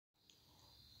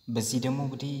በዚህ ደግሞ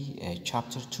እንግዲህ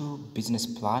ቻፕተር 2 ቢዝነስ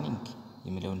ፕላኒንግ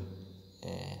የሚለውን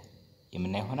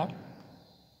የምናይ ይሆናል።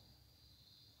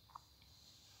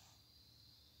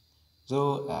 So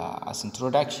as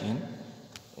introduction,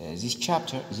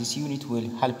 this unit will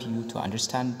help you to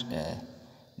understand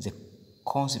the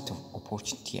concept of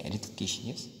opportunity identification,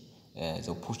 yes,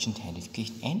 the opportunity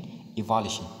identification and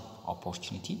evaluation,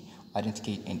 opportunity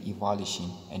identification and evaluation,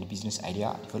 and business idea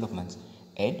development,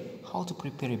 and how to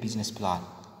prepare a business plan.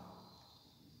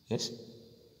 Yes,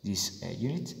 this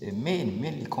unit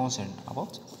mainly concerned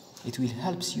about it will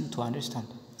help you to understand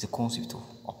the concept of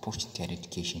opportunity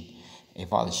identification,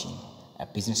 evaluation,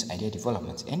 business idea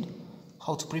development, and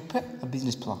how to prepare a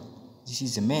business plan. This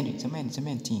is the main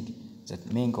thing, the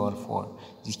main goal for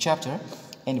this chapter.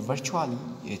 And virtually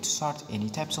to start any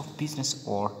types of business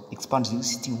or expand the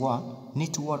existing one,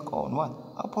 need to work on what?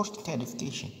 Opportunity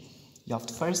identification. You have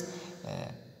to first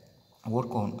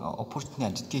work on opportunity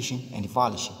identification and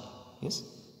evaluation. Yes.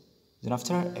 Then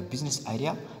after, a business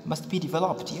idea must be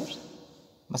developed here,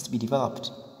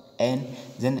 and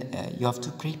then you have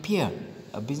to prepare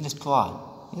a business plan.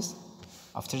 Yes.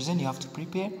 After then, you have to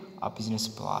prepare a business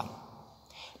plan.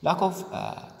 Lack of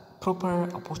proper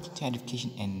opportunity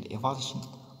identification and evaluation,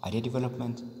 idea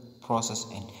development process,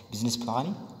 and business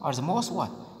planning are the most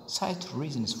cited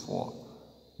reasons for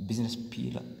business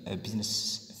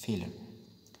failure.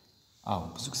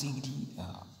 ብዙ ጊዜ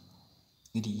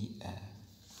እንግዲህ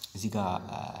እዚህ ጋር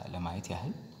ለማየት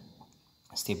ያህል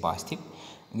ስቴፕ ባይ ስቴፕ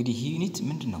እንግዲህ ይህ ዩኒት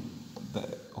ምንድነው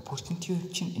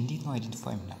በኦፖርቹኒቲዎችን እንዴት ነው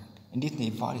አይደንቲፋይ የምናደርግ እንዴት ነው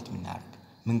ኢቫሉዌት የምናደርግ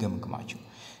ምን ገመግማቸው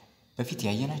በፊት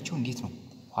ያየናቸው እንዴት ነው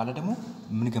ኋላ ደግሞ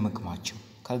ምን ገመግማቸው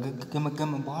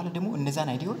ከገመገምን በኋላ ደግሞ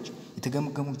እነዛን አይዲያዎች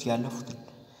የተገመገሙት ያለፉትን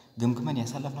ገምግመን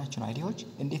ያሳለፍናቸው አይዲያዎች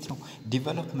እንዴት ነው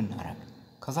ዲቨሎፕ የምናደርግ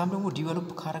ከዛም ደግሞ ዲቨሎፕ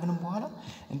ካደረግን በኋላ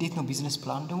እንዴት ነው ቢዝነስ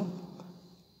ፕላን ደግሞ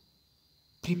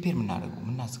ፕሪፔር የምናደርገው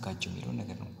የምናዘጋጀው የሚለው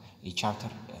ነገር ነው ይህ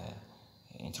ቻፕተር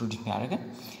introduce የሚያደርገን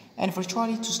and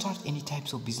virtually to start any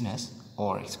types of business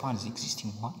or expand the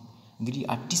existing one እንግዲህ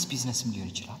አዲስ ቢዝነስም ሊሆን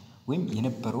ይችላል ወይም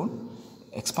የነበረውን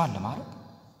ኤክስፓንድ ለማድረግ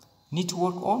need to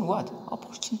work on what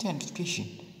opportunity identification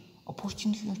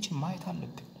opportunityዎችን ማየት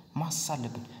አለብን ማሰስ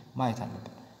አለብን ማየት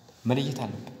አለብን መለየት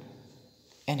አለብን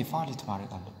and evaluate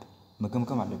ማድረግ አለብን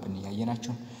መገምገም አለብን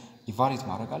ያየናቸውን evaluate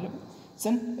ማድረግ አለብን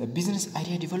then business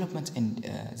idea development and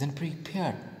then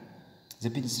prepare the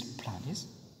business plan. Yes,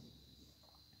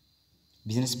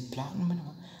 business plan ምን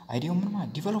አይዲያው ምን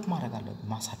ማለት ዲቨሎፕ ማድረግ አለብን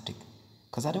ማሳደግ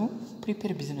ከዛ ደግሞ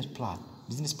prepare business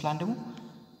plan ደግሞ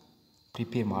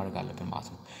prepare ማድረግ አለብን ማለት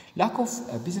ነው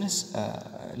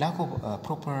lack of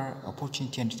proper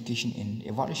opportunity identification and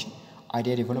evaluation,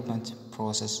 idea development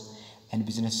process, and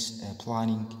business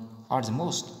planning are the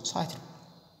most cited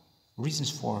reasons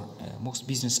for most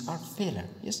business are failure.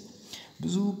 Yes,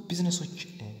 ብዙ ቢዝነሶች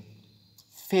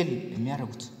ፌል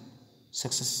የሚያደርጉት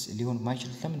ሰክሰስ ሊሆን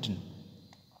ማይችሉት ለምንድን ነው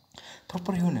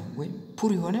ፕሮፐር የሆነ ወይ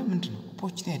ፑር የሆነ ምንድን ነው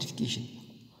ኦፖርቹኒቲ አይደንቲፊኬሽን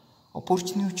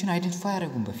ኦፖርቹኒቲዎችን አይደንቲፋይ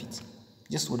ያደርጉን በፊት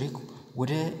ጀስት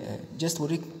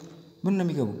ወደ ምን ነው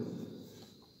የሚገቡ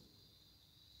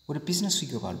ወደ ቢዝነሱ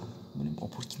ይገባሉ ምንም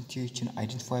ኦፖርቹኒቲዎችን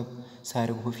አይደንቲፋይ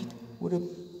ሳያደርጉ በፊት ወደ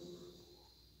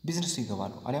ቢዝነሱ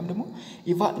ይገባሉ አሊያም ደግሞ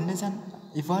እነዛን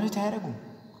ኢቫሉዌት አያደርጉም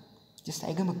ጀስት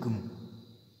አይገመግሙ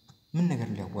ምን ነገር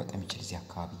ሊያዋጣ የሚችል እዚህ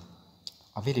አካባቢ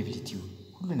አቬይላቢሊቲው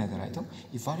ሁሉ ነገር አይተው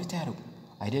ኢቫሉዌት አያደርጉ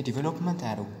አይዲያ ዲቨሎፕመንት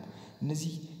አያደርጉ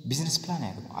እነዚህ ቢዝነስ ፕላን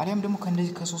አያደርጉ አሊያም ደግሞ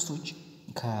ከነዚህ ከሶስቶች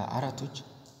ከአራቶች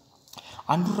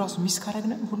አንዱ ራሱ ሚስ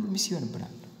ካደረግን ሁሉ ሚስ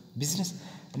ይሆንብናል ቢዝነስ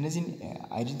እነዚህን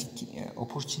አይደንቲቲ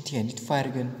ኦፖርቹኒቲ አይደንቲፋይ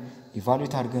አድርገን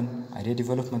ኢቫሉዌት አድርገን አይዲያ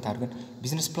ዲቨሎፕመንት አድርገን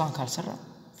ቢዝነስ ፕላን ካልሰራ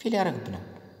ፌል ያደርግብናል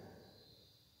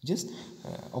just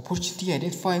opportunity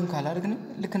identify ካላደረግን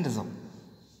ልክ እንደዛው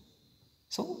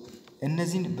so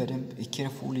እነዚህን በደንብ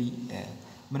carefully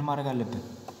ምን ማድረግ አለብን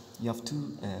you have to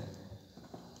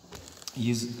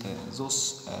use those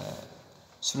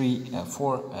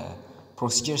 4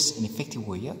 procedures in effective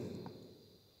way. Yeah?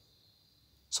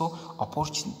 So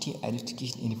opportunity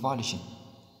identification and evaluation,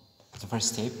 the first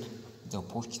step, the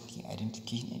opportunity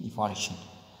identification and evaluation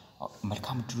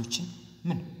መልካም ድሎችን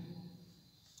ምን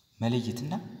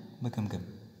መለየትና መገምገም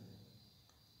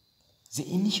the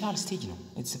initial stage ነው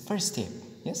it's the first step.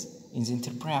 Yes, in the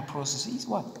entrepreneurial process is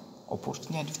what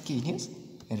opportunity identification, yes,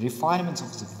 and refinement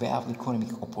of the viable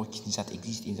economic opportunities that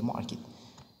exist in the market.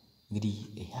 እንግዲህ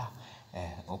ያ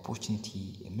ኦፖርቹኒቲ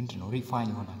ምንድነው ሪፋይን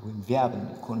ይሆናል ወይ viable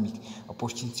economic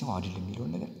opportunity ነው አይደለም የሚለው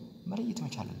ነገር መለየት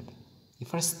መቻል አለብን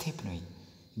የፈርስት ስቴፕ ነው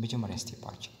የመጀመሪያ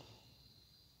ስቴፓችን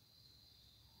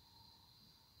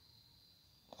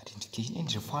identification and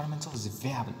refinement of the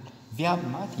viable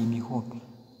ማለት የሚሆን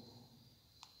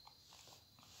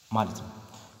ማለት ነው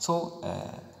so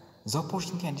The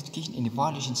opportunity identification and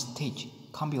evaluation stage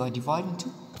can be divided into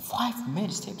 5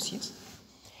 main steps. Yes,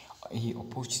 ይሄ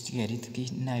opportunity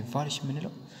identification እና evaluation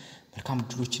ምንለው መልካም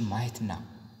እድሎችን ማየትና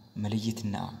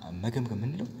መለየትና መገምገም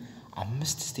ምንለው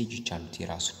 5 ስቴጆች አሉት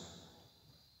የራሱ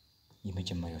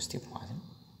የመጀመሪያው ስቴፕ ማለት ነው።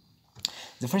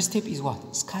 The first step is what?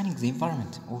 Scanning the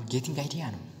environment or getting idea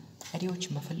ነው።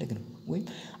 አይዲያዎችን መፈለግ ነው ወይም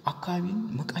አካባቢን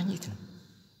መቃኘት ነው።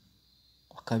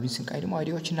 አካባቢን ስንቃኝ ደግሞ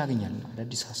አይዲያዎችን እናገኛለን።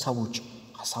 አዳዲስ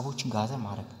ሐሳቦችን ጋዘር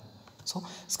ማድረግ። So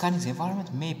scanning the environment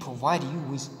may provide you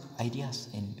with ideas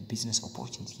and business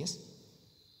opportunities. Yes,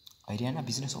 idea እና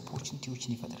business opportunities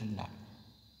ይፈጥርልናል።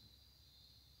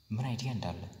 ምን አይዲያ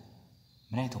እንዳለ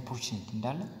ምን አይነት opportunity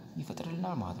እንዳለ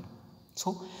ይፈጥርልናል ማለት ነው። So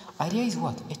idea is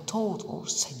what? A thought or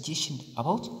suggestion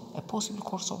about a possible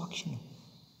course of action ነው።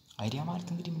 አይዲያ ማለት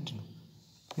እንግዲህ ምንድነው?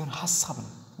 የሆነ ሐሳብ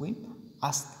ነው ወይም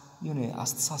የሆነ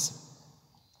አስተሳሰብ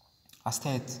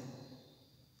አስተያየት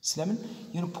ስለምን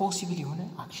የሆነ ፖሲብል የሆነ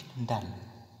አክሽን እንዳለ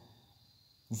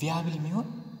ቪያብል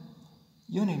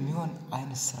የሚሆን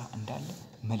አይነት ስራ እንዳለ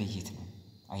መለየት ነው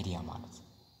አይዲያ ማለት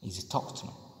is a thought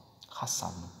ነው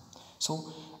ሐሳብ ነው። So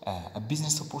a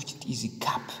business opportunity is a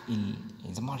gap in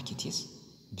the market. Yes,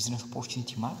 business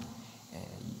opportunity ማለት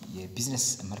የቢዝነስ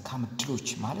መልካም እድሎች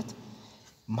ማለት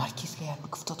ማርኬት ላይ ያሉ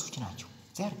ክፍተቶች ናቸው።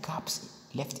 There are gaps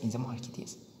left in the market.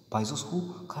 Yes, by those who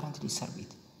currently serve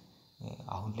it.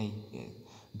 አሁን ላይ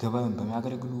ገበያውን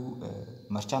በሚያገለግሉ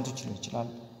መርቻንቶች ሊሆን ይችላል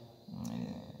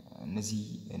እነዚህ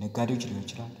ነጋዴዎች ሊሆን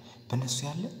ይችላል በእነሱ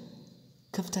ያለ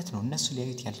ክፍተት ነው እነሱ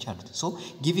ሊያዩት ያልቻሉት። So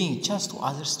giving a chance to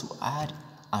others to add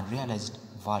unrealized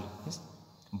value. Yes,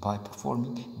 by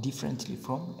performing differently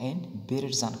from and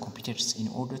better than competitors in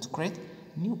order to create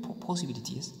new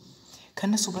possibilities.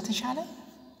 ከነሱ በተሻለ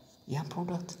ያ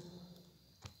ፕሮዳክት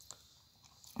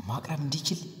ማቅረብ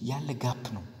እንዲችል ያለ ጋፕ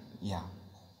ነው። ያ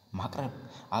ማቅረብ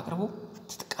አቅርቦ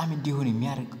ተጠቃሚ እንዲሆን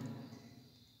የሚያደርግ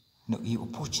ነው ይሄ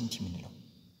ኦፖርቹኒቲ የምንለው።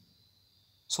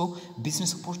 So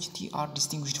business opportunity are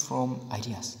distinguished from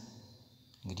ideas.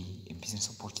 እንግዲህ ቢዝነስ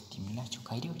ኦፖርቹኒቲ የምንላቸው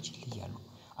ከአይዲያዎች ይለያሉ።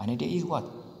 An idea is what?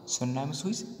 synonymous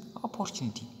with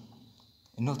opportunity.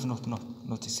 Not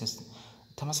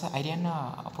ተመሳሳይ አይዲያና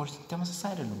opportunity ተመሳሳይ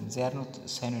አይደሉም። They are not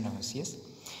synonymous. Yes,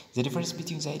 the difference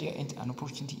between the idea and an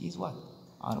opportunity is what?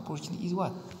 An opportunity is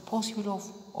what? Possible of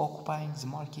occupying the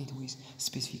market with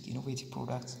specific innovative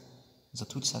products that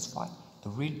will satisfy a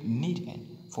real need and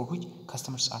for which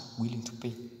customers are willing to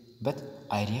pay. But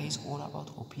idea is all about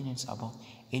opinions about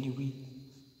any we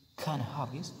can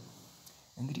have. Yes,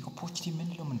 እንግዲህ opportunity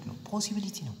ምንለው ምንድነው?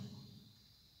 ፖሲቢሊቲ ነው።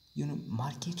 የሆነ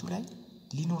ማርኬቱ ላይ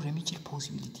ሊኖር የሚችል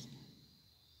ፖሲቢሊቲ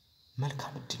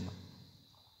መልካም እድል ነው።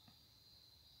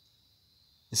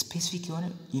 ስፔሲፊክ የሆነ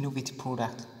ኢኖቬቲቭ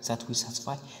ፕሮዳክት that will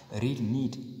satisfy real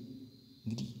need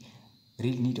እንግዲህ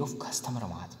real need of customer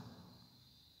ማለት ነው።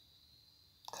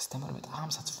 ከስተመር በጣም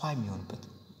ሳትስፋይ የሚሆንበት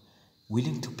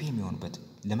willing to pay የሚሆንበት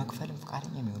ለመክፈልም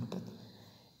ፈቃደኛ የሚሆንበት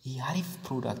የአሪፍ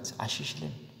ፕሮዳክት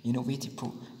አሽሽለን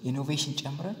ኢኖቬሽን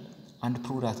ጨምረን አንድ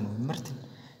ፕሮዳክት ነው ምርትን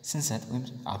ስንሰጥ ወይም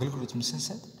አገልግሎትም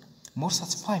ስንሰጥ ሞር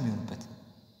ሳትስፋይ የሚሆንበት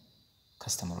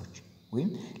ከስተመሮች ወይም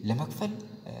ለመክፈል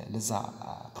ለዛ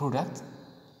ፕሮዳክት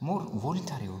ሞር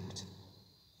ቮለንታሪ የሆኑት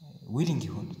ዊሊንግ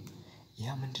የሆኑት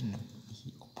ያ ምንድነው? ይሄ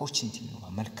ኦፖርቹኒቲ ነው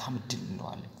መልካም እድል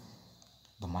እንለዋለን።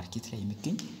 በማርኬት ላይ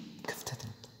የሚገኝ ክፍተት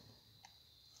ነው።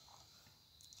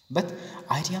 በት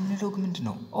አይዲያ ምንለው ግን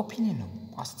ምንድነው? ኦፒኒየን ነው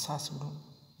አስተሳሰብ ነው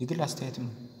የግል አስተያየት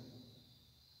ነው።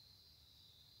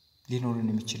 ሊኖርን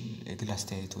የሚችል የግል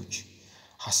አስተያየቶች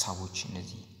ሐሳቦች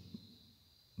እነዚህ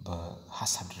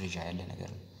በሐሳብ ደረጃ ያለ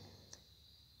ነገር ነው።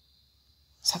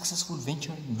 Successful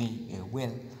venture may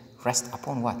well rest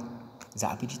upon what? The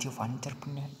ability of an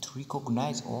entrepreneur to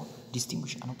recognize or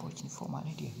distinguish an opportunity from an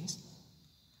idea. Yes,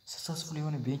 successful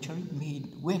venture may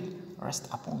well rest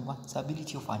upon what? The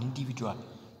ability of an individual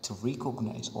to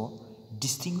recognize or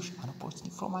distinguish an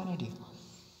opportunity from an idea.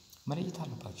 መለየት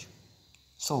አለባችሁ።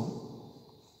 So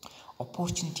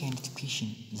opportunity identification,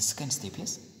 the second step.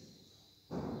 Yes,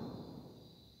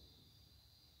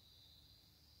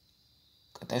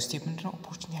 ቀጣዩ ስቴፕ ምንድነው?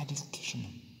 ኦፖርቹኒቲ አይደንቲፊኬሽን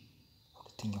ነው።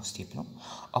 ሁለተኛው ስቴፕ ነው።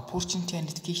 ኦፖርቹኒቲ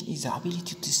አይደንቲፊኬሽን is the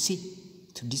ability to see,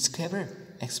 to discover,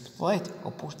 exploit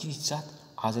opportunities that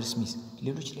others miss.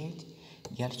 ሌሎች ሊያዩት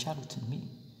ያልቻሉትን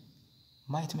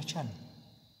ማየት መቻል ነው።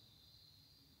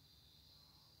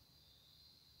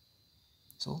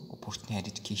 So opportunity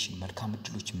identification መልካም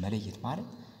እድሎች መለየት ማለት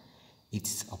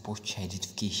it's opportunity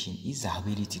identification is the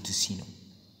ability to see ነው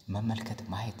መመልከት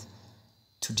ማየት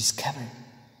to discover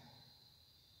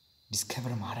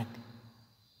ማድረግ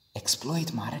ኤክስፕሎይት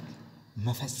ማድረግ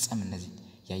መፈጸም እነዚህ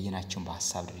ያየናቸውን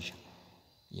በሐሳብ ደረጃ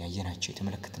ያየናቸው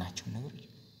የተመለከትናቸው ነገሮች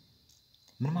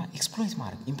ምን ማለት ኤክስፕሎይት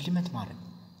ማድረግ ኢምፕሊመንት ማድረግ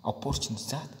opportunities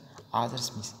that others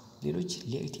miss ሌሎች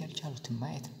ሊያዩት ያልቻሉትን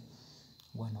ማየት ነው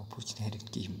ዋናው opportunity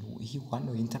identification ይሄ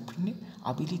ዋናው entrepreneur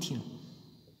ability ነው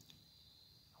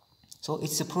so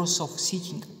it's a process of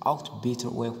seeking out better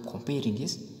way of comparing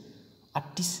is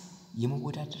አዲስ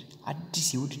የመወዳደር አዲስ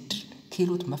የውድድር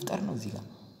ክህሎት መፍጠር ነው እዚህ ጋር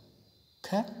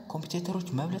ከኮምፒውተሮች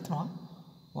መብለጥ ነው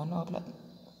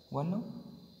ዋናው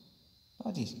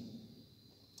አዲስ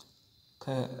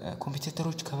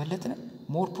ከኮምፒውተሮች ከበለጥን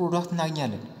ሞር ፕሮዳክት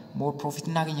እናገኛለን ሞር ፕሮፊት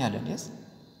እናገኛለን yes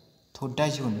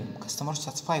ተወዳጅ ይሆን ከስተመሮች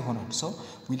ሳትስፋይ ይሆናል so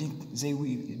willing they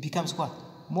becomes what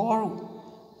more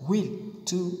will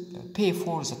to pay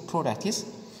for the product yes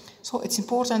so it's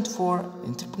important for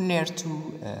entrepreneur to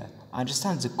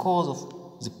understand the cause of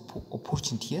the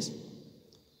opportunities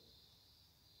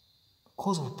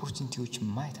cause of opportunity which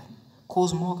might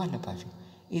cause more አለባቸው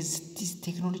is this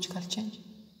technological change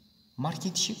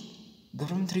market shift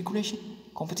government regulation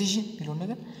competition የሚለው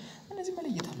ነገር እነዚህ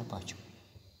መለየት አለባቸው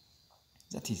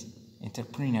that is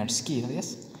entrepreneurial skill yes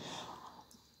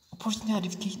opportunity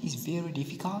identification is very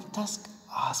difficult task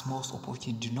as most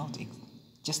opportunities do not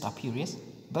just appear yes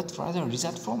but rather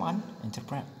result from an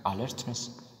entrepreneur alertness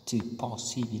to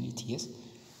possibilities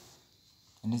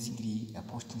እነዚህ እንግዲህ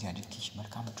opportunity identification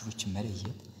መልካም እድሎችን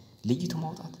መለየት ለይቶ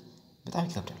ማውጣት በጣም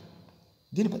ይከብዳል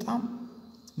ግን በጣም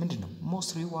ምንድነው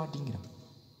most rewarding ነው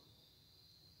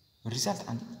result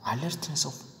and alertness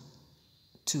of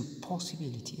to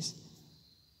possibilities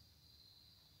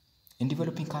in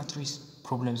developing countries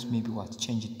problems may be what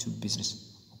change it to business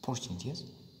opportunities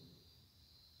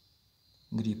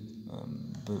እንግዲህ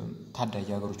ታዳጊ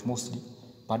ሀገሮች mostly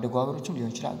ባደጉ ሀገሮችም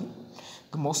ሊሆን ይችላል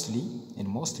ግን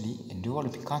mostly in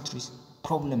developing countries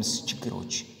problems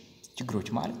ችግሮች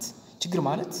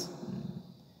ማለት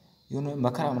የሆነ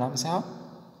መከራ ምናምን ሳይሆን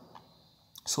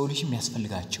ሶሉሽን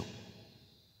የሚያስፈልጋቸው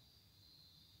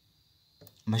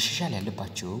መሻሻል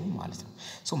ያለባቸው ማለት ነው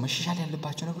so መሻሻል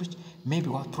ያለባቸው ነገሮች maybe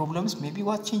what problems maybe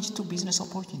what change to business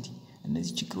opportunity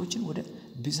እነዚህ ችግሮችን ወደ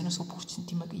business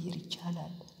opportunity መቀየር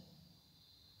ይቻላል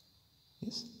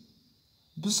yes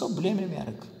ብዙ ሰው ብሌም ነው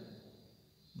የሚያደርግ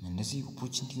እነዚህ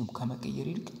opportunity ከመቀየር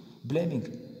ይልቅ blaming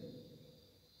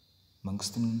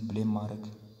መንግስትን ብሌም ማድረግ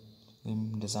ወይም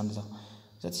እንደዛ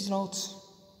that is not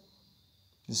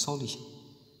the solution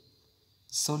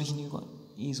the solution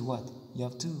is what you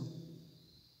have to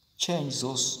change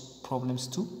those problems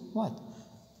to what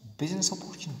business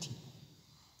opportunity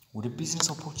ወደ business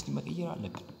opportunity መቀየር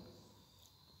አለብን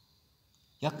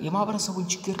የማህበረሰቡን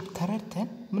ችግር ተረድተን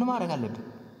ምን ማድረግ አለብን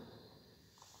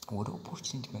ወደ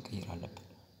opportunity መቀየር አለብን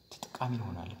ተጠቃሚ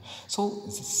እንሆናለን so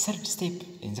the third step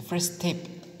in the first step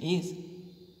is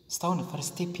ስታውን first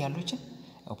step ያሉት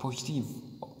opportunity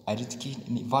identification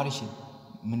and evaluation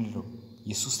ምን ነው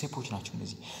የሶስት ስቴፖች ናቸው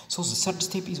እነዚህ so the third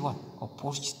step is what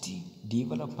opportunity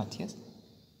development yes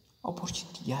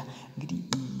opportunity ያ እንግዲህ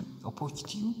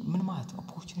opportunity ምን ማለት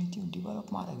opportunity develop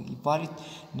ማድረግ evaluate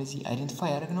እነዚህ identify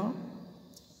ያደርግነው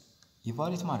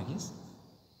evaluate ማድረግ yes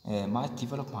ማለት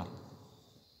develop ማድረግ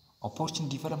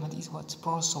opportunity development is what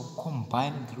process of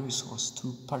combining resources to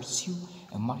pursue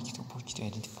a market opportunity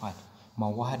identified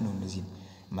ማዋሃድ ነው እነዚህ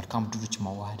መልካም ድሎች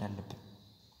ማዋሃድ አለብን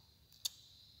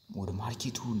ወደ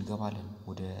ማርኬቱ እንገባለን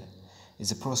ወደ is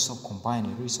a process of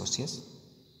combining resources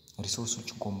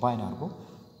combine አድርጎ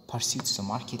pursue the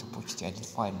market opportunity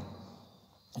identified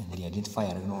እንግዲህ identify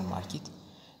ያደረግነው ማርኬት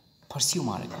pursue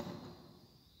ማድረግ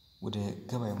ወደ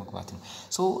ገበያው መግባት ነው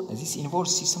so this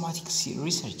involves systematic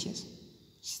research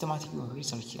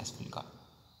ያስፈልጋል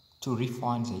to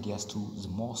refine the ideas to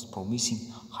the most promising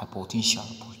high potential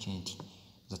opportunity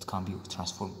that can be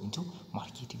transformed into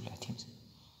marketable items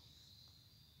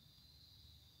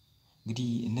እንግዲህ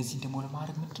እነዚህ ደግሞ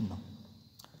ለማድረግ ምንድነው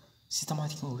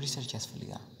ሲስተማቲክ ሪሰርች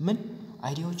ያስፈልጋል ምን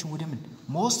አይዲያዎችን ወደ ምን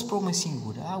most promising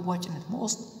ወደ አዋጭነት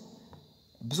most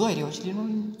ብዙ አይዲያዎች ሊኖሩ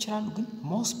ይችላሉ ግን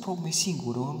most promising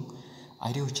ወደ ሆኑ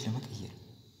አይዲያዎች ለመቀየር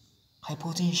high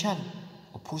potential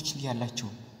opportunity ያላቸው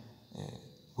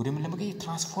ወደ ምን ለመቀየር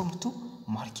transform to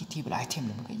marketable item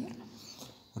ለመቀየር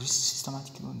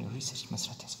systematic research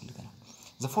መስራት ያስፈልጋል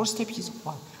the fourth step is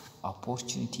what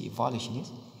opportunity evaluation is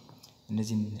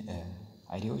እነዚህን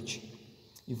አይዲያዎች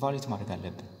ኢቫሉዌት ማድረግ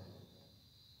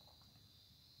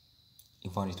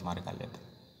አለብን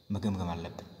መገምገም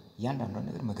አለብን ያንዳንዱ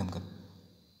ነገር መገምገም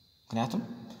ምክንያቱም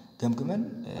ገምግመን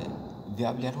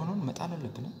ቪያብል ያልሆነውን መጣል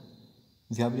አለብን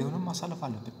ቪያብል የሆነውን ማሳለፍ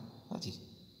አለብን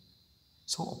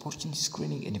so opportunity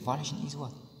screening and evaluation is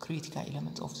what critical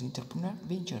element of the entrepreneur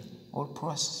venture or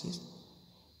processes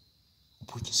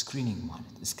opportunity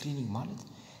screening ማለት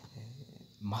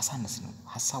ማሳነስ ነው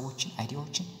ሐሳቦችን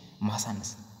አይዲያዎችን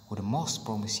ማሳነስ ወደ most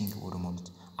promising ወደ ሞሉት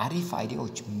አሪፍ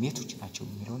አይዲያዎች ሜቶች ናቸው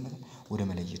የሚለው ነገር ወደ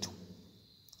መለየቱ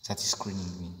that is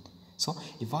screening mean so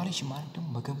evaluation ማለት ደግሞ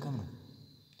መገምገም ነው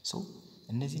so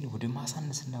እነዚህን ወደ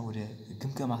ማሳነስና ወደ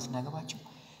ግምገማ ስናገባቸው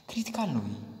ክሪቲካል ነው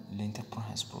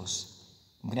ለኢንተርፕራይዝ ፕሮሰስ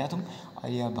ምክንያቱም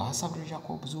አይዲያ በሐሳብ ደረጃ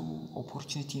እኮ ብዙ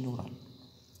ኦፖርቹኒቲ ይኖራል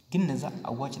ግን እነዛ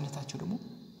አዋጭነታቸው ደግሞ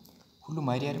ሁሉም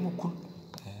አይዲያ ደግሞ እኩል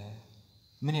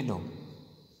ምን የለውም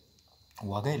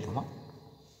ዋጋ የለውም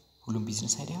ሁሉም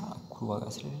ቢዝነስ አይዲያ እኩል ዋጋ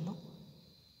ስለሌለው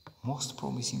most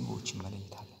promising ዎችን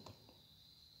መለየት አለብን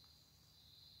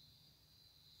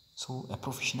so a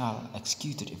professional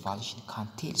executed evaluation can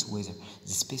tell whether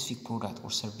the specific product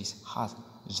or service has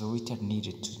the return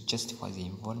needed to justify the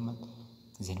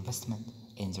investment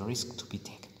and the risk to be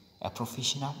taken a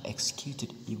professional executed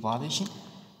evaluation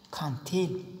can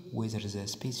tell whether the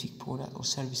specific product or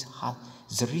service has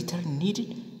the return needed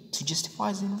to justify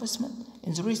the investment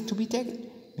and the risk to be taken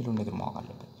ሚለው ነገር ማወቅ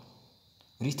አለበት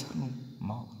return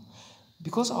ማወቅ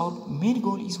because our main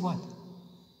goal is what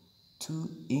to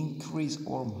increase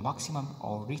or maximum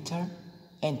our return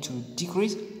and to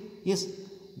decrease yes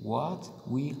what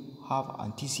we have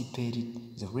anticipated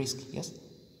the risk yes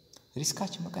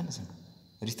ሪስካችን መቀነስ ነው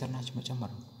ሪተርናችን መጨመር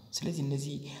ነው ስለዚህ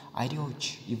እነዚህ አይዲያዎች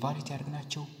ኢቫሉዌት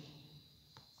ያደርግናቸው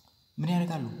ምን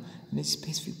ያደርጋሉ እነዚህ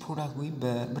ስፔሲፊክ ፕሮዳክት ወይ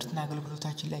በምርትና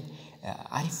አገልግሎታችን ላይ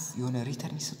አሪፍ የሆነ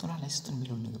ሪተርን ይሰጡናል አይሰጡን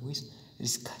የሚለው ነገር ወይስ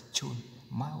ሪስካቸውን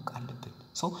ማወቅ አለብን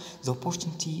so the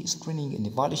opportunity screening and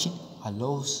evaluation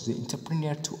allows the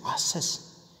entrepreneur to assess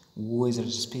whether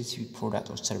the specific product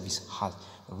or service has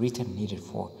return needed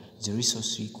for the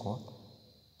resource required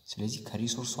ስለዚህ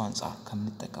ከሪሶርሱ አንፃር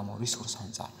ከምንጠቀመው ሪሶርስ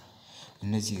አንፃር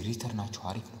እነዚህ ሪተርናቸው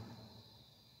አሪፍ ነው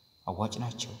አዋጭ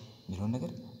ናቸው የሚለው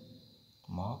ነገር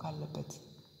ማወቅ አለበት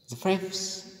the first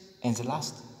and the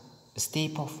last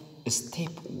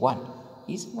step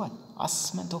 1 is what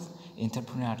assessment of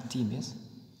entrepreneur team yes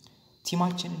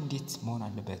ቲማችን እንዴት መሆን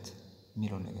አለበት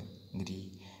የሚለው ነገር እንግዲህ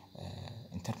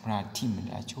ኢንተርፕረነር ቲም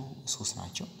ናቸው ሶስት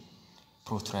ናቸው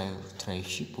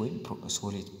ፕሮፕራይተርሺፕ ወይ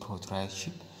ሶሊድ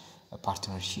ፕሮፕራይተርሺፕ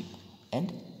ፓርትነርሺፕ and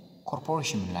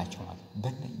corporation ናቸው ማለት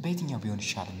በየትኛው ቢሆን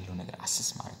ይሻላል የሚለው ነገር አሰስ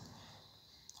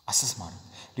ማለት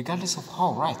regardless of how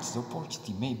right the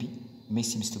opportunity may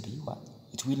seems to be what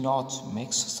it will not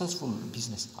make successful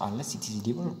business unless it is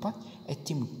developed by a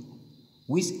team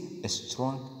with a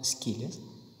strong skills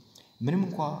ምንም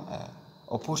እንኳን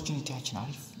ኦፖርቹኒቲያችን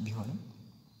አሪፍ ቢሆንም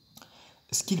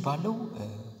ስኪል ባለው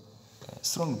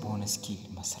ስትሮንግ በሆነ ስኪል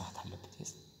መስራት አለበት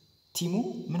ቲሙ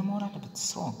ምን መሆን አለበት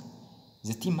ስትሮንግ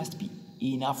the team must be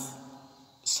enough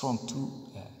strong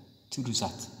to do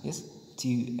that yes to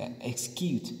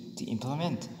execute to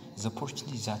implement the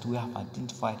opportunities that we have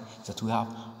identified that we have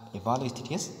evaluated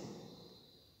yes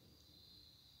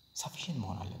sufficient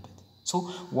መሆን አለበት so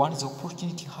once the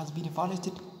opportunity has been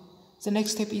evaluated the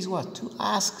next step is what to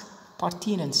ask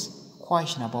pertinent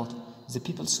question about the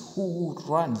people who would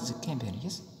run the campaign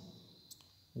yes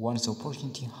once the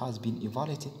opportunity has been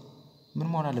evaluated ምን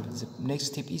መሆን አለበት the next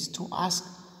step is to ask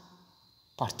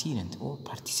pertinent or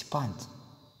participant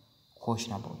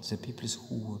question about the people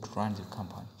who would run the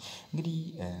company እንግዲህ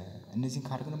እነዚህን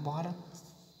ካደረግን በኋላ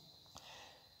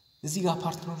እዚህ ጋር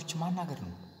ፓርትነሮች ማናገር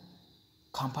ነው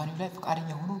ካምፓኒው ላይ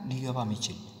ፈቃደኛ ሆኖ ሊገባ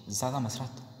የሚችል እዛ ጋር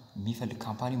መስራት የሚፈልግ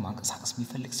ካምፓኒ ማንቀሳቀስ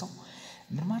የሚፈልግ ሰው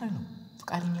ምን ማድረግ ነው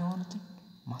ፈቃደኛ የሆኑትን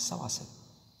ማሰባሰብ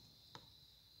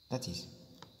that is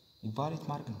evaluate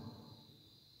ማድረግ ነው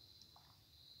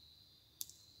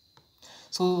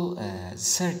so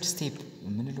third step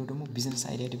ምንለው ደግሞ ቢዝነስ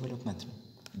አይዲያ ዴቨሎፕመንት ነው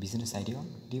ቢዝነስ አይዲያውን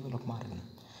ዴቨሎፕ ማድረግ ነው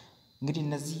እንግዲህ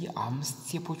እነዚህ አምስት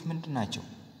ስቴፖች ምንድን ናቸው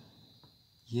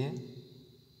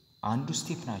የአንዱ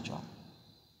ስቴፕ ናቸው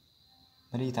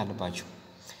መለየት አለባችሁ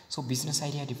so business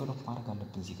idea develop ማድረግ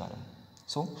አለብን እዚህ ጋር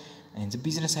so in the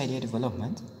business idea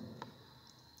development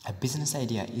a business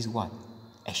idea is what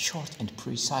a short and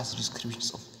precise description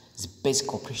of the basic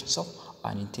operations of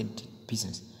an intended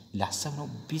business ላሰብነው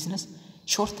ቢዝነስ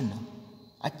ሾርት እና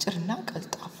አጭርና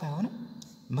ቀልጣፋ የሆነ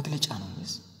መግለጫ ነው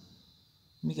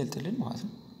የሚገልጥልን ማለት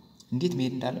ነው እንዴት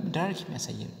መሄድ እንዳለብን ዳይሬክት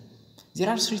የሚያሳየን there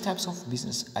are three types of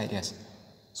business ideas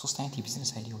ሶስት አይነት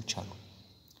የቢዝነስ አይዲያዎች አሉ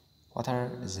what are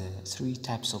the three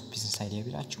types of business idea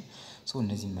ቢላችሁ so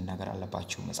እነዚህን መናገር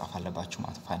አለባችሁ መጻፍ አለባችሁ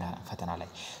ማለት ፈተና ላይ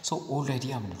so old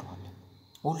idea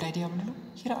ምንለው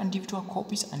here are individual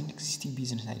copies an existing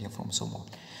business idea from someone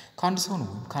ካንድ ሰው ነው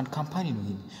ካንድ ካምፓኒ ነው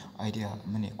ይሄን አይዲያ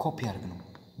ምን ኮፒ ያርግ ነው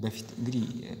በፊት እንግዲህ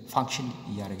ፋንክሽን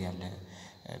ያርግ ያለ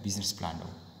ቢዝነስ ፕላን ነው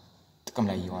ጥቅም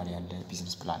ላይ ያዋለ ያለ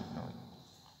ቢዝነስ ፕላን ነው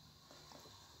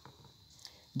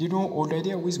ዲኖ ኦልድ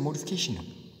አይዲያ with modification ነው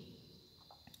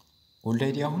ኦልድ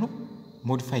አይዲያ ሆኖ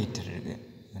ሞዲፋይ ይደረገ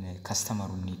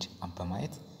ከስተመሩ ኒድ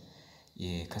በማየት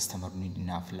የከስተመሩ ኒድ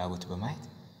እና ፍላጎት በማየት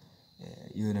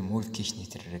የሆነ ሞዲፊኬሽን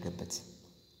የተደረገበት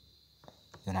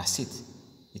የሆነ አሴት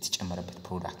የተጨመረበት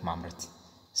ፕሮዳክት ማምረት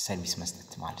ሰርቪስ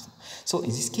መስጠት ማለት ነው so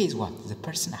in this case what the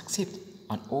person accept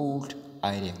an old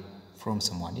idea from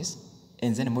someone yes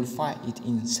and then modify it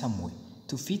in some way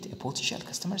to fit a potential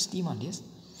customer's demand yes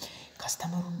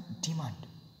customer demand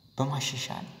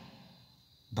በማሻሻል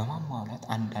በማሟላት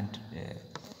አንድ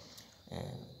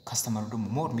ከስተመሩ ደግሞ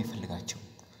ሞር የሚፈልጋቸው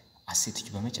አሴቶች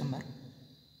በመጨመር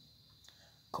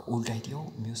ከኦልድ አይዲያው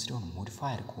የሚወስደው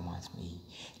ሞዲፋይ አድርጎ ማለት ነው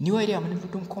ኒው አይዲያ ምን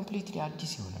እንደሆነ ኮምፕሊትሊ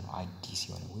አዲስ የሆነ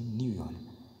ወይ ኒው የሆነ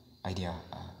አይዲያ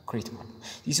ክሬት ማለት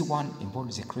this one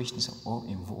involves the creation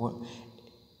or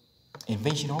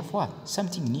invention of what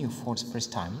something new for the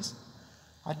first time is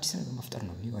አዲስ ነገር መፍጠር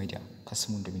ነው ኒው አይዲያ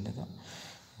ከስሙ እንደሚነገር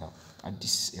ያው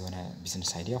አዲስ የሆነ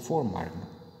ቢዝነስ አይዲያ ፎርም ማድረግ ነው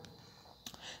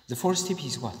the fourth step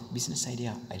is what business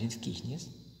idea identification yes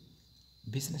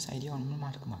business idea ምን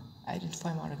ማለት ነው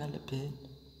identify ማድረግ አለብን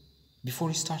before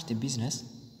you start the business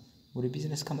ወደ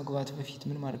ቢዝነስ ከመግባት በፊት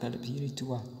ምን ማድረግ አለብን you need to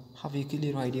have a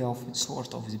clear idea of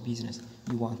sort of the business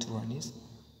you want to run yes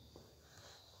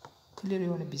clear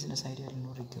የሆነ ቢዝነስ አይዲያ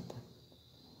ሊኖር ይገባል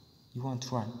you want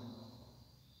to run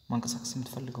ማንቀሳቀስ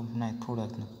የምትፈልገው ምን አይነት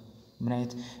ፕሮዳክት ነው ምን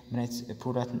አይነት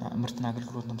ፕሮዳክት ምርትና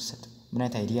አገልግሎት ነው የምትሰጥ ምን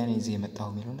አይነት አይዲያ ነው ይዘህ የመጣው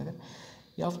የሚለው ነገር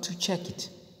you have to check it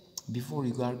before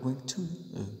you are going to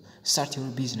start your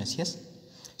business yes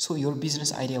so your business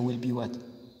idea will be what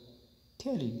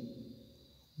tell you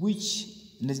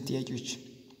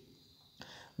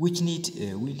which need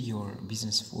will your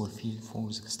business fulfill for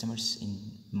the customers in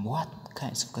what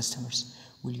kinds of customers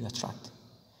will you attract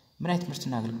ምን አይነት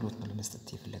ምርትና አገልግሎት ነው ለመስጠት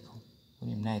የፈለከው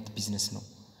ወይ ምን አይነት ቢዝነስ ነው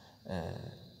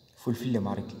fulfill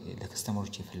ለማድረግ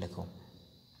ለከስተመሮች የፈለከው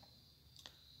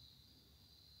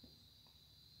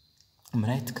ምን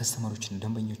አይነት ከስተመሮችን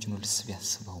ደንበኞችን ልስብ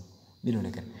ያስበው ሚለው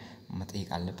ነገር መጠየቅ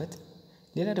አለበት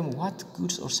ሌላ ደግሞ what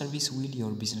goods or service will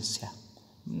your business sell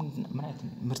ምን አይነት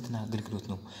ምርትና አገልግሎት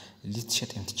ነው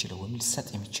ልትሸጥ የምትችለው ወይ ልትሰጥ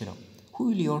የምትችለው who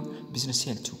will your business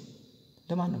sell to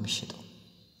ለማን ነው የሚሸጠው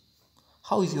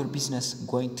how is your business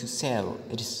going to sell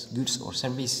its goods or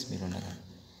service ሚለው ነገር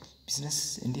ቢዝነስ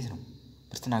እንዴት ነው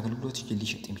ምርትና አገልግሎት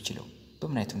ሊሸጥ የሚችለው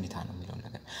በምን አይነት ሁኔታ ነው የሚለው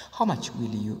ነገር how much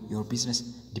will your business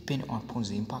depend upon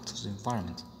the impact of the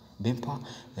environment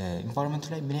environment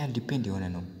ላይ ምን ያህል ዲፔንድ የሆነ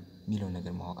ነው የሚለው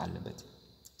ነገር ማወቅ አለበት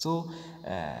so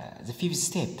the fifth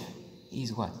step is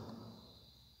what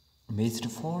method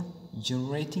for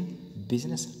generating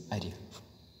business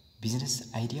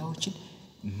ideaዎችን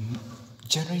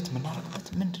ጀነሬት መናረግበት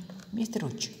ምንድነው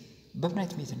ሜተዶች በምን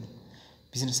አይነት ሜተድ ነው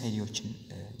ቢዝነስ አይዲያዎችን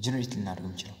ጀነሬት ልናደርግ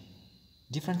እንችላለን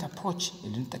different approach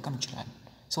ልንጠቀም እንችላለን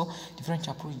so different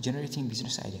approach generating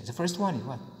business idea the first one is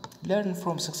what learn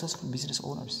from successful business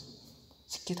owners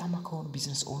ስኬታማ ከሆኑ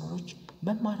ቢዝነስ ኦነሮች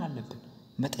መማር አለብን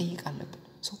መጠየቅ አለብን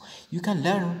so you can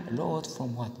learn a lot from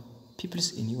what people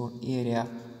in your area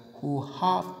who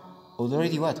have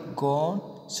already what gone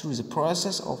through the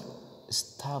process of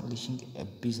establishing a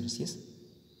business yes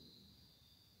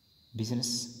business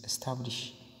establish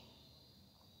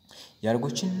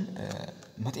ያርጎችን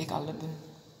መጠየቅ አለብን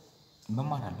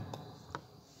መማር አለብን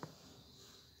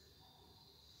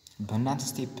በእናንተ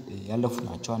ስቴፕ ያለፉት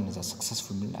ናቸው እነዛ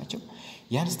ሰክሰስፉል ናቸው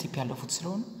ያን ስቴፕ ያለፉት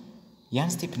ስለሆነ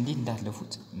ያን ስቴፕ እንዴት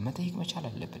እንዳለፉት መጠየቅ መቻል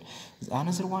አለብን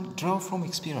another one draw from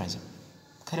experience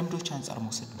ከልምዶች አንፃር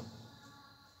መውሰድ ነው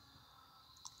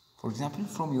for example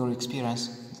from your experience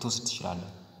ልትወስድ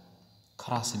ትችላለህ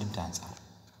ከራስ ልምድ አንፃር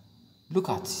look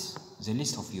at the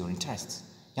list of your interests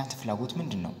ያንተ ፍላጎት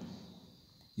ምንድነው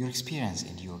your experience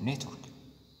and your network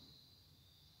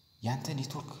ያንተ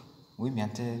ኔትወርክ ወይም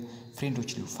ያንተ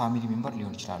ፍሬንዶች ፋሚሊ ሜምበር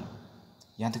ሊሆን ይችላል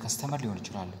ያንተ ከስተመር ሊሆን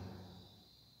ይችላል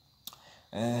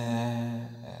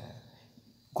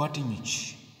ጓደኞች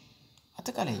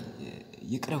አጠቃላይ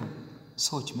የቅርብ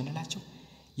ሰዎች ምንላቸው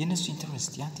የነሱ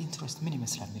ኢንተረስት ያንተ ኢንተረስት ምን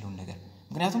ይመስላል የሚለው ነገር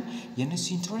ምክንያቱም የነሱ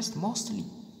ኢንተረስት ሞስትሊ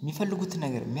የሚፈልጉት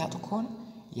ነገር የሚያጡ ከሆነ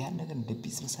ያን ነገር እንደ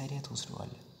ቢዝነስ አይዲያ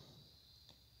ተወስደዋል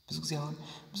ብዙ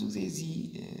ጊዜ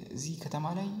እዚህ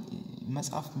ከተማ ላይ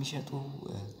መጽሐፍ የሚሸጡ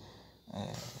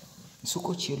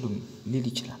ሱቆች የሉም ሊል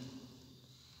ይችላል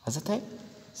አዘታይ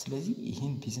ስለዚህ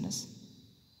ይሄን ቢዝነስ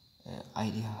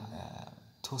አይዲያ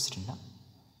ተወስድና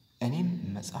እኔም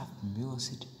መጽሐፍ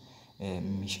የሚወስድ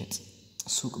የሚሸጥ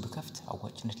ሱቅ በከፍት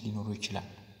አዋጭነት ሊኖረው ይችላል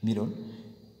ሚሊዮን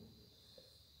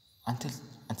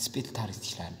አንቲስፔት ታሪክ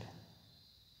ይችላል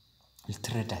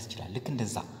ልትረዳ ይችላል ልክ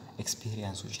እንደዛ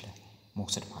ኤክስፒሪየንሶች ላይ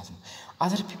መውሰድ ማለት ነው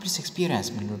other people's experience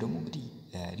ምን ነው ደግሞ እንግዲህ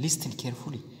listen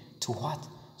carefully to what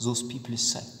those people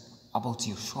say about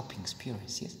your shopping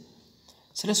experience yes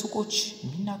ስለ ሱቆች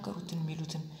የሚናገሩትን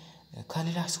የሚሉትን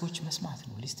ከሌላ ሰዎች መስማት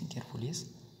ነው listen carefully yes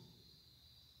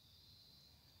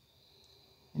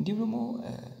እንዲሁም ደግሞ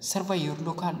ሰርቫይ ዮር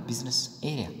ሎካል ቢዝነስ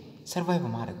ኤሪያ ሰርቫይ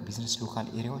በማድረግ ቢዝነስ ሎካል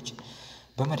ኤሪያዎች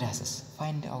በመዳሰስ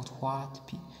find out what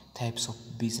types of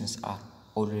business are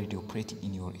already operating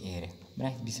in your area ምን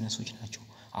አይነት ቢዝነሶች ናቸው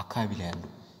አካባቢ ላይ ያሉ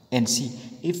and see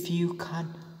if you can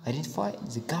identify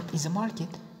the gap in the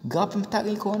market gap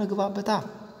የምታገኝ ከሆነ ግባበታ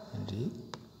እንዴ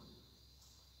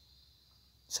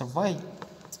ሰርቫይ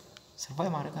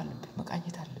ማድረግ አለብህ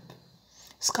መቃኘት አለብህ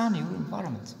scan your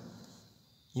environment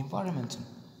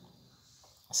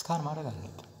scan ማድረግ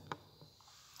አለብህ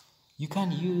you can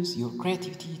use your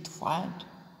creativity to find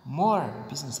more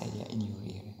business idea in your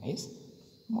area yes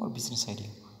more business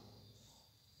idea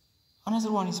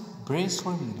another one is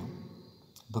brainstorming ነው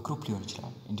በግሩፕ ሊሆን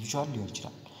ይችላል ኢንዲቪጁዋል ሊሆን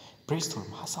ይችላል brainstorm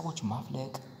ሐሳቦች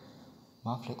ማፍለቅ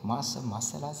ማሰብ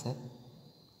ማሰላሰል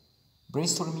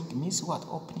brainstorming means what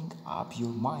opening up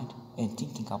your mind and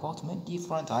thinking about many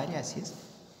different ideas yes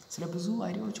ስለ ብዙ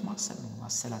አይዲያዎች ማሰብ ነው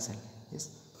ማሰላሰል yes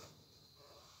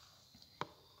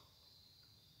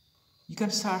you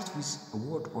can start with a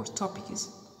word or topic is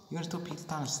your topic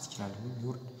ታነስ ትችላለህ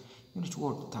your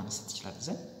word ታነስ ትችላለህ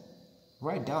then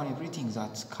write down everything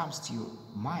that comes to your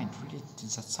mind related to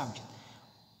that subject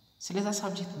ስለዛ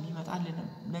subject የሚመጣልን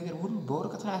ነገር ሁሉ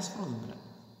በወረቀት ላይ አስፍረው ዝም ብለህ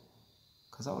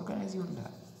ከዛ ኦርጋናይዝ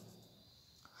ይሆናል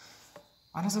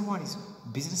another one is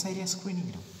business idea screening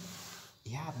ነው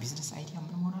ያ business idea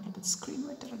ምን መሆን አለበት ስክሪን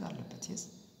መደረግ አለበት yes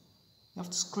you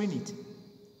have to screen it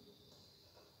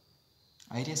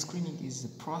idea screening is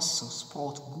the process of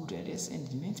spot good ideas and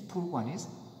eliminate poor ones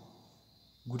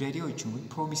good ideas ወይ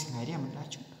promising idea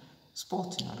ምንላቸው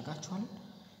ስፖት እናደርጋቸዋለን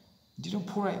እንዲሁ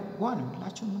poor one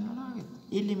ምንላቸው ምንላቸው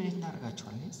eliminate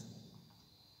እናደርጋቸዋለን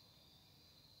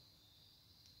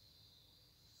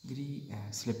እንግዲህ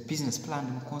ስለ ቢዝነስ ፕላን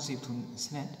ኮንሴፕቱን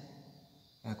ስነድ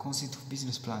concept of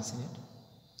business plan ስነድ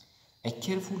a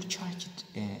careful charged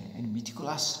and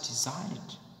meticulous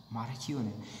designed ማራኪ የሆነ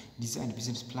ዲዛይን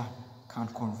ቢዝነስ ፕላን can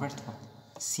convert a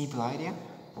simple idea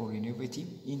or innovative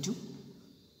into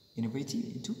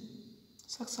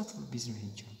successful business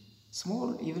venture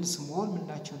even small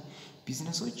ምንላቸው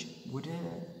ቢዝነሶች ወደ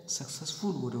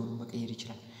successful ወደሆኑ መቀየር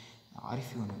ይችላል አሪፍ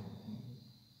የሆነ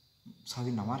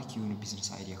ሳቢና ማራኪ የሆነ ቢዝነስ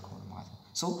አይዲያ ከሆነ ማለት ነው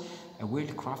so a well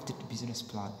crafted business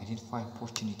plan identify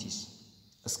opportunities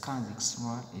scan the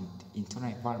external and internal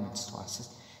environments to assess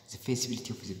the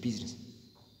feasibility of the business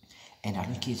and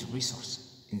allocate resources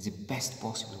in the best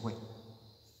possible way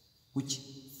which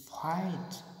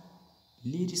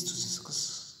leads to the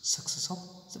success of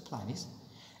the plan is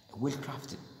a well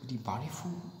crafted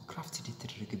crafted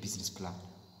የተደረገ business plan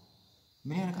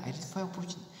ምን ያደርጋል identify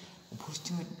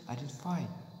opportunity identify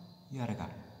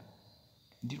ያደርጋል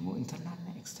እንዲሁ ኢንተርናል እና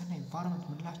ኤክስተርናል ኢንቫይሮንመንት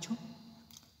ምንላቸው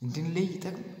እንድንለይ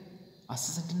ይጠቅም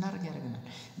አሰስ እንድናደርግ ያደርገናል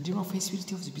እንዲሁ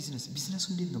feasibility of the business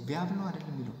እንዴት ነው ቢያብል ነው አይደለም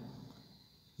የሚለው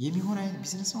የሚሆን አይነት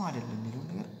ቢዝነስ ነው አይደለም የሚለው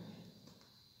ነገር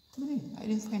ምን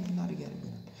አይደንቲፋይ እንድናደርግ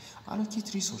ያደርገናል allocate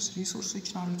resources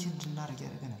allocate እንድናደርግ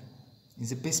ያደርገናል in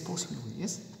the best possible way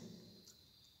yes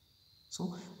so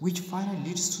which finally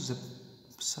leads to the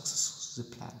success of the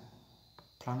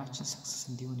planaችን success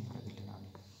እንዲሆን ያደርግልናል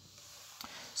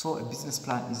so a business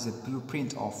plan is a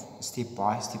blueprint of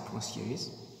step-by-step procedures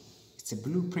it's a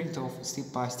blueprint of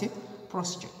step-by-step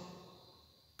procedure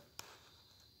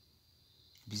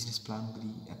business plan will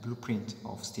be a blueprint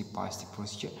of step-by-step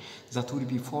procedure that will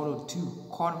be followed to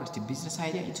convert a business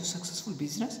idea into successful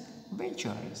business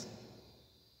ventures.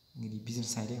 The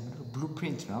business idea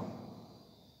blueprint now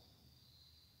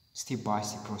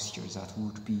step-by-step procedure that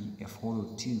would be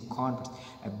followed to convert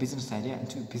a business idea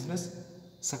into a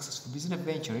successful business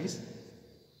ventures.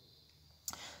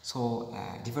 So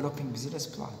developing business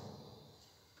plan.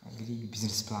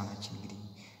 business plan actually.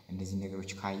 እንደዚህ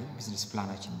ነገሮች ካየን ቢዝነስ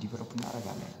ፕላናችን ዲቨሎፕ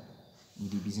እናደርጋለን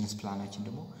እንግዲህ ቢዝነስ ፕላናችን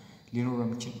ደግሞ ሊኖረው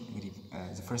የሚችል እንግዲህ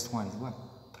the first one is what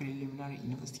preliminary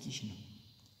investigation ነው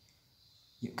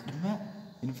የቅድመ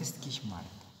ኢንቨስቲጌሽን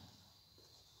ማለት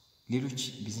ሌሎች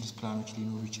ቢዝነስ ፕላኖች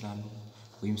ሊኖሩ ይችላሉ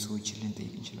ወይም ሰዎችን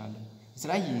ልንጠይቅ እንችላለን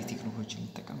የተለያየ ቴክኖሎጂዎችን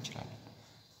ልንጠቀም እንችላለን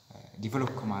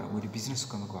ዲቨሎፕ ከማድረግ ወደ ቢዝነሱ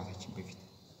ከመግባታችን በፊት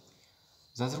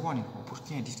the other one is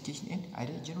opportunity identification and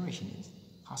idea generation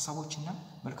ሐሳቦችና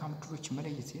መልካም ዕድሎችን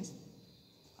መለየት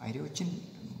አይዲያዎችን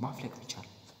ማፍለቅ ይቻላል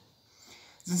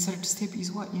the third step is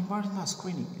what environmental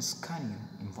scanning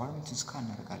environmental scan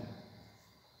እናደርጋለን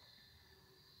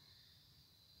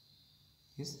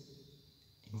yes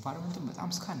environmental በጣም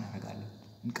ስካን እናደርጋለን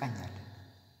እንቃኛለን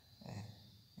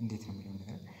እንዴት ነው የሚለው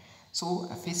ነገር so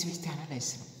feasibility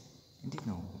analysis ነው እንዴት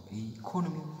ነው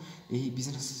ኢኮኖሚው ይሄ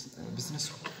ቢዝነስ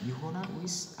ይሆናል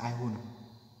ወይስ አይሆንም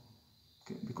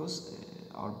because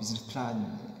our business plan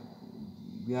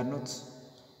we are not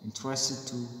interested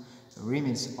to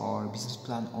remains our business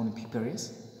plan on paper,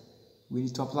 yes, we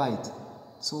need to apply it.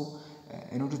 So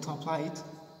in order to apply it,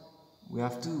 we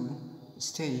have to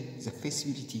study the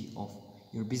feasibility of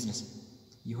your business.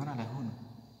 ይሆናል አይሆንም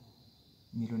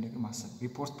የሚለውን ነገር ማሰብ።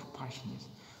 ሪፖርት ፕሪፓሬሽን is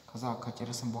ከዛ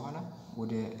ከጨረስን በኋላ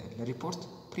ወደ ለሪፖርት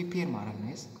ፕሪፔር ማድረግ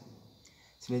ነው።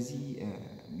 ስለዚህ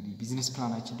እንግዲህ ቢዝነስ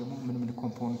ፕላናችን ደግሞ ምን ምን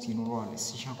ኮምፖነንት ይኖረዋል?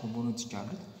 ኤሴንሻል ኮምፖነንቶች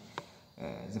አሉት።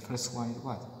 the first one is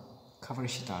what? cover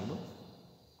sheet አለው።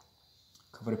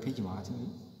 cover page ማለት ነው።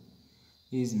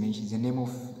 is mention the name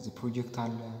of the project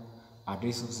አለ፣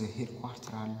 address of the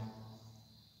headquarter አለ።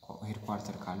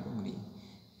 headquarter ካለው እንግዲህ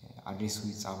አድሬሱ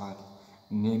ይጻፋል።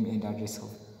 name and address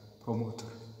of promoter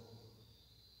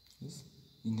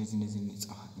እነዚህ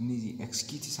ይጻፋል። እነዚህ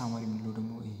ኤክስኪዩቲቭ ሳማሪ የምንለው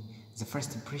ደግሞ the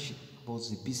first impression about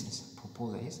the business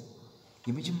proposal is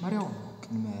የመጀመሪያው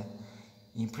ቅድመ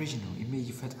ኢምፕሬሽን ነው። ኢሜጅ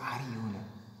ፈጣሪ የሆነ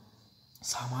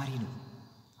ሳማሪ ነው።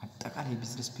 አጠቃላይ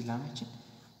ቢዝነስ ፕላናችን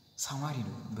ሳማሪ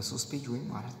ነው። በ3 ፔጅ ወይም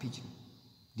 4 ፔጅ ነው።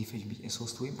 ዲፌጅ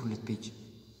 3 ወይም 2 ፔጅ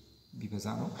ቢበዛ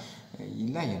ነው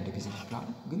ይላያል። እንደ ቢዝነስ ፕላን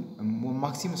ግን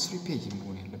ማክሲመም 3 ፔጅ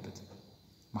መሆን ያለበት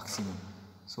ማክሲመም።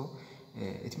 so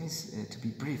it means to be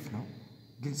brief ነው፣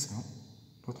 ግልጽ ነው።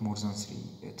 not more than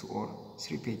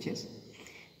 3 pages,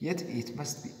 yet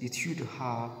it should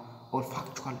have all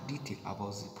factual detail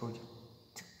about the project.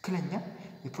 ትክክለኛ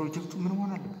የፕሮጀክቱ ምን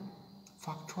መሆን አለበት?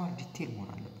 factual detail መሆን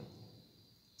አለበት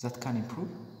that can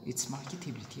improve its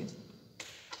marketability.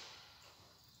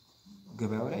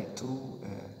 ገበያው ላይ ጥሩ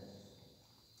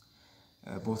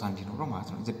ቦታ እንዲኖረው ማለት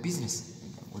ነው። the business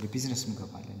ወደ ቢዝነስ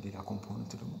እንገባለን። ሌላ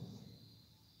ኮምፖነንት ደግሞ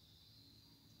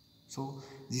so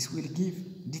this will give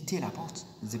detail about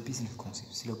the business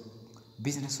concept. ስለ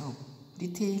ቢዝነስ ነው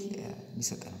ዲቴይል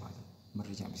የሚሰጠን ማለት ነው፣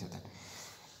 መረጃ የሚሰጠን።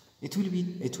 it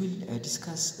will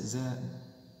discuss the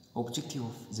objective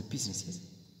of the businesses.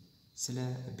 ስለ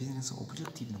ቢዝነስ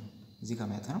ኦብጀክቲቭ ነው እዚህ ጋር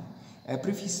የሚያጠናው። a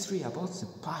brief history about the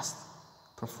past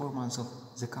performance of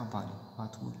the company,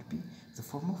 what would be the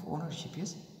form of ownership.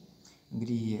 yes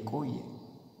እንግዲህ የቆየ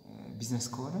ቢዝነስ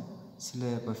ከሆነ ስለ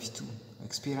በፊቱ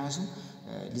ኤክስፒሪየንሱ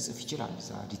ሊጽፍ ይችላል፣ እዛ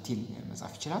ዲቴል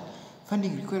መጻፍ ይችላል።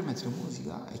 funding requirement ደግሞ እዚህ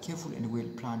ጋር a careful and well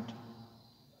planned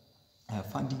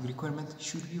funding requirement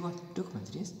should be what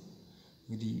documented. yes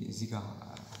እንግዲህ እዚህ ጋር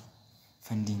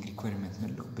funding requirement ነው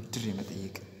ብድር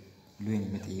የመጠየቅ ሎን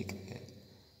የመጠየቅ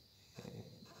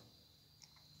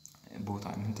ቦታ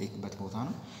የምንጠይቅበት ቦታ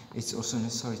ነው። it's also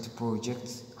necessary to project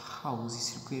how this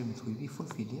requirement will be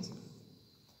fulfilled. yes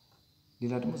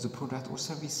ሌላ ደግሞ the product or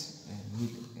service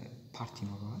will part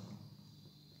ይኖረዋል።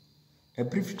 a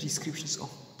brief description of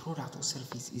product or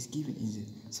service is given in the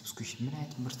subscription. ምን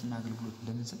አይነት ምርትና አገልግሎት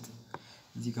እንደምንሰጥ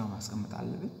እዚህ ጋር ማስቀመጥ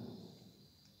አለብን።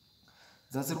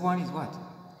 the other one is what?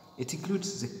 it includes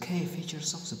the key features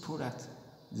of the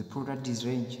product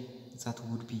range that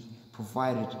would be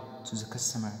provided to the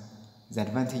customer, the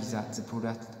advantage that the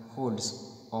product holds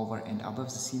over and above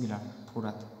the similar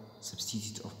product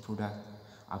substitute of product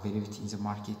availability in the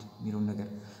market የሚለውን ነገር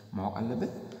ማወቅ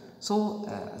አለበት። so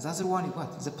the other one is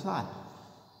what? the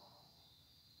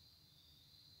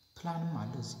ፕላንም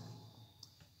አለው እዚህ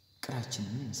ቅራችን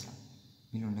ምን ይመስላል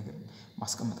የሚለውን ነገር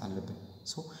ማስቀመጥ አለብን።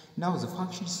 so now the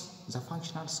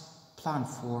functional plan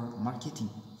for marketing,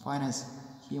 finance,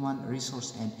 human resource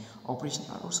and operation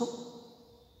are also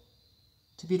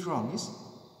to be drawn. yes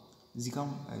እዚህ ጋር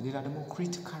ሌላ ደግሞ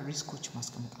critical ሪስኮች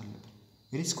ማስቀመጥ አለብን።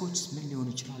 ሪስኮች ምን ሊሆኑ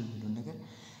ይችላሉ የሚለውን ነገር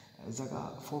እዛ ጋር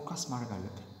ፎከስ ማድረግ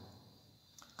አለብን።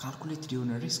 ካልኩሌትድ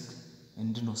የሆነ ሪስክ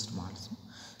እንድንወስድ ማለት ነው።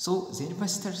 so the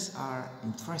investors are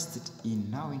interested in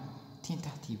knowing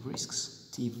tentative risks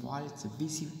to evaluate the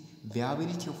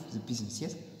viability of the business.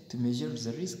 yes to measure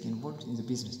the risk involved in the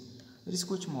business.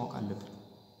 ሪስኮች ማወቅ አለብን።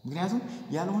 ምክንያቱም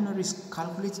ያልሆነ ሪስክ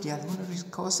ካልኩሌትድ ያልሆነ ሪስክ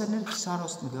ከወሰድን ኪሳራ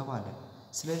ውስጥ እንገባለን።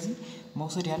 ስለዚህ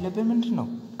መውሰድ ያለብን ምንድነው?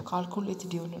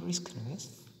 ካልኩሌትድ የሆነ ሪስክ ነው። yes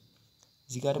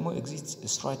እዚህ ጋር ደግሞ ኤግዚት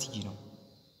ስትራቴጂ ነው።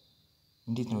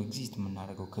 እንዴት ነው ኤግዚት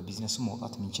የምናደርገው? ከቢዝነሱ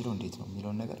መውጣት የምንችለው እንዴት ነው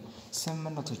የሚለውን ነገር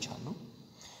ስምምነቶች አሉ።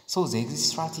 so the exit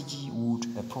strategy would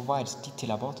provide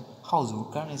detail about how the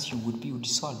organization would be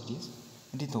dissolved. yes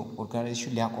እንዴት ነው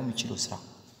ኦርጋናይዜሽን ሊያቆም የሚችለው ስራ?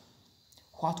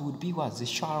 what would be what the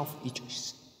share of each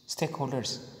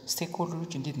stakeholders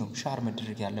እንዴት ነው ሻር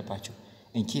መደረግ ያለባቸው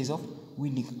in case of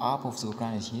winding up of the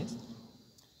organization. yes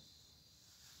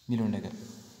የሚለውን ነገር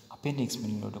appendix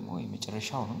ምን ነው ደግሞ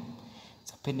የመጨረሻው ነው።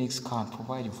 the appendix can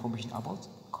provide information about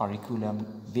curriculum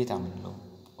vitae ምንለው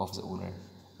of the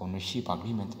ownership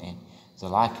agreement and the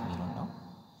like የሚለው ነው።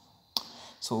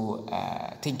 so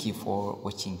thank you for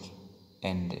watching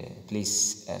and please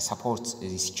support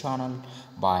this channel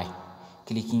by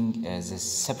clicking the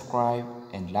subscribe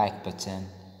and like button.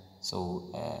 so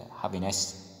have a nice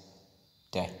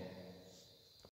day.